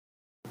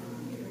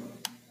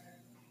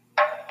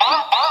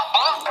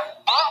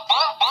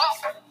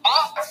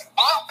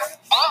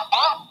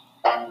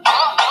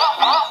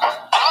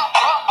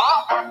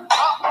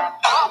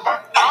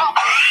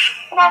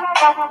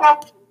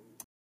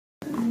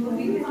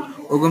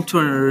Welcome to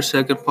our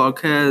second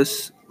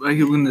podcast. Right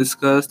here, we're going to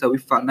discuss that we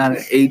found out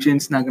an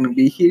agent's not going to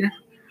be here.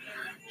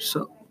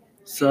 So,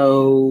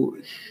 so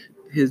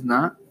he's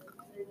not.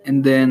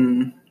 And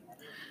then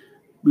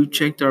we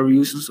checked our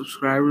views and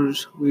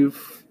subscribers. We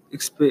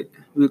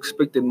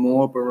expected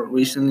more, but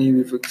recently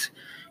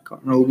gotten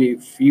maybe a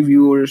few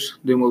viewers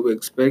than what we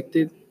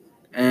expected,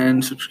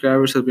 and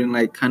subscribers have been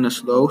like kind of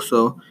slow.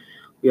 So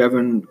we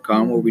haven't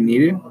gotten what we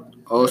needed.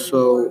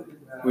 Also,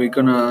 we're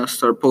gonna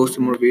start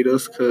posting more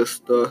videos because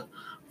the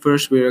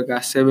first video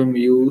got 7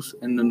 views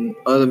and the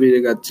other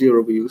video got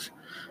 0 views.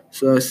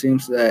 So it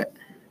seems that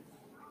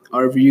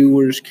our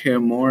viewers care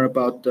more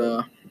about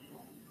the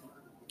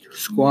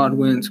squad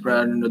wins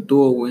rather than the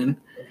duo win.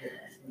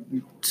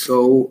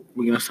 So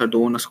we're gonna start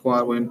doing a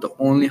squad win. The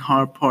only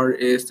hard part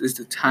is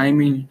the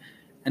timing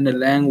and the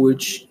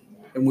language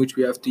in which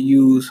we have to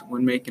use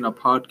when making a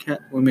podcast,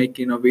 when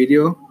making a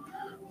video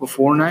for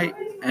Fortnite,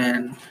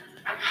 and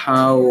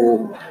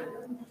how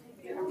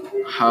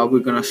we're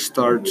gonna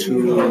start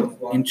to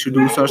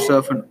introduce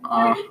ourselves and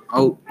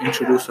out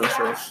introduce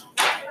ourselves.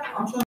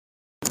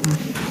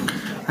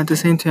 At the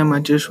same time, I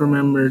just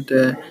remembered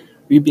that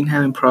we've been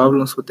having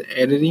problems with the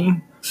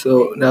editing,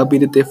 so that'll be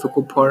the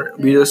difficult part.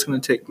 Videos gonna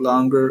take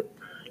longer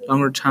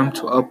time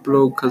to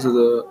upload because of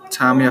the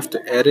time we have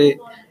to edit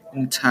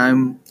and the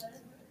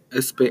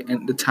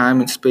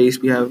time and space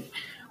we have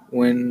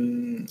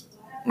when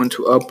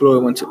to upload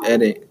and when to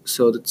edit.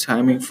 So the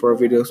timing for our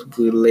videos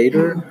will be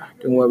later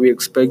than what we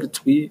expect it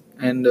to be,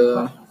 and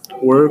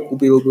work will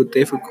be a little bit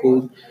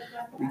difficult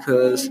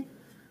because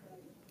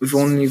we've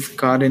only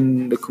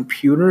gotten the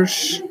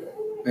computers,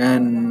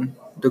 and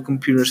the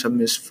computers are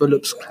Miss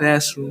Phillips'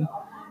 classroom,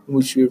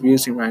 which we're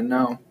using right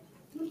now.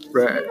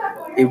 Right?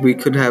 If we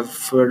could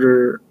have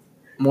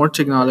more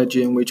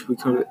technology in which we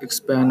could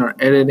expand our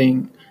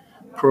editing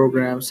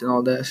programs and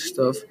all that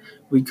stuff,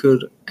 we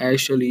could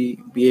actually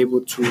be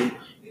able to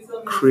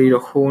create a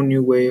whole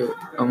new way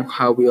on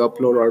how we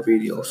upload our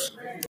videos.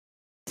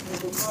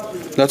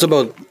 That's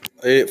about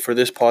it for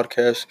this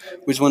podcast.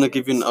 We just want to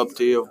give you an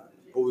update of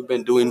what we've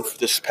been doing for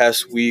this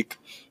past week,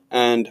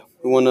 and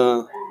we want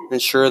to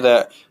ensure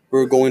that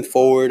we're going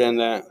forward and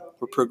that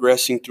we're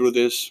progressing through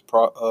this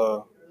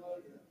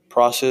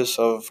process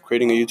of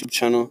creating a YouTube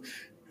channel,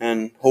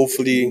 and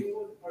hopefully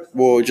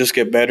we'll just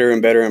get better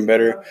and better and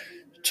better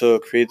to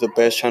create the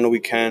best channel we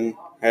can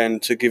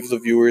and to give the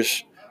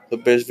viewers the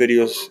best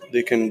videos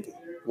they can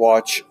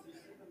watch.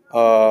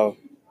 Uh,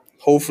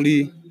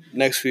 Hopefully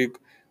next week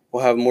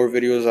we'll have more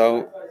videos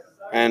out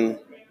and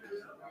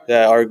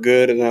that are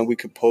good and that we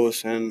could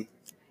post and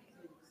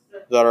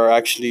that are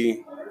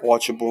actually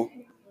watchable.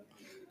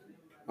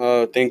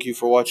 Thank you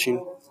for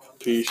watching.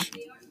 Peace.